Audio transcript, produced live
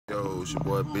Yo, it's your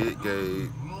boy Big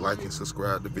Gabe. Like and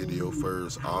subscribe to the video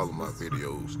first, all of my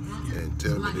videos. And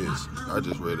tell me this, I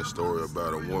just read a story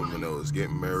about a woman that was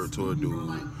getting married to a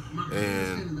dude,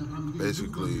 and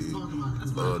basically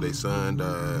their son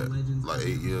died like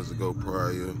 8 years ago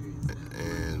prior,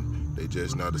 and they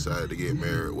just now decided to get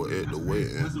married. Well, at the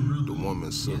wedding, the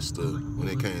woman's sister, when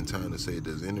it came time to say,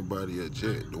 does anybody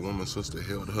object, the woman's sister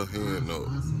held her hand up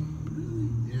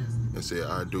and said,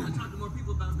 I do.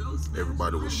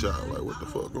 Everybody was shocked, like, what the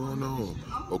fuck going on?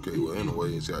 Okay, well,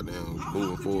 anyways, goddamn,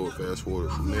 moving forward, fast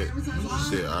forward from that,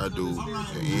 she said, I do,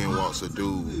 and in walks a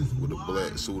dude with a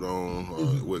black suit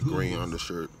on, with green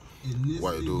undershirt.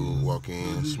 White dude walk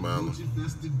in, smiling.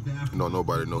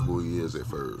 Nobody know who he is at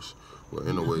first. Well,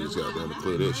 anyways, got down to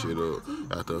clear that shit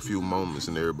up. After a few moments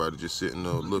and everybody just sitting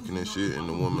up looking at shit and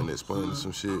the woman explaining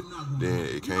some shit, then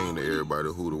it came to everybody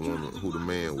who the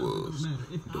man was.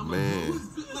 The man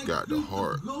got the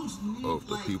heart of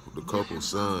the couple's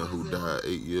son who died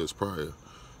 8 years prior.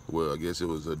 Well, I guess it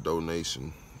was a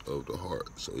donation of the heart.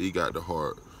 So he got the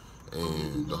heart,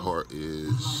 and the heart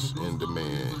is in the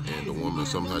man, and the woman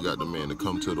somehow got the man to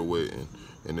come to the wedding,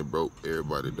 and it broke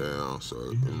everybody down. So,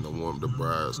 and the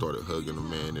bride started hugging the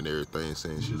man and everything,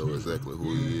 saying she knows exactly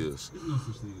who he is.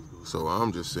 So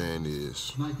I'm just saying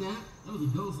is,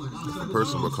 if a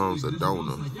person becomes a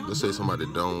donor, let's say somebody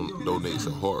donates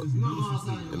a heart,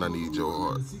 and I need your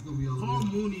heart.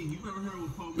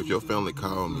 If your family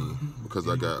call me because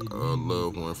I got a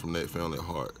loved one from that family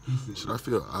heart, should I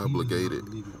feel obligated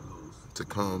to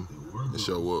come and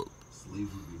show up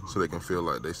so they can feel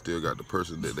like they still got the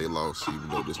person that they lost, even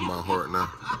though this is my heart now?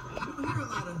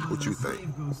 What you think?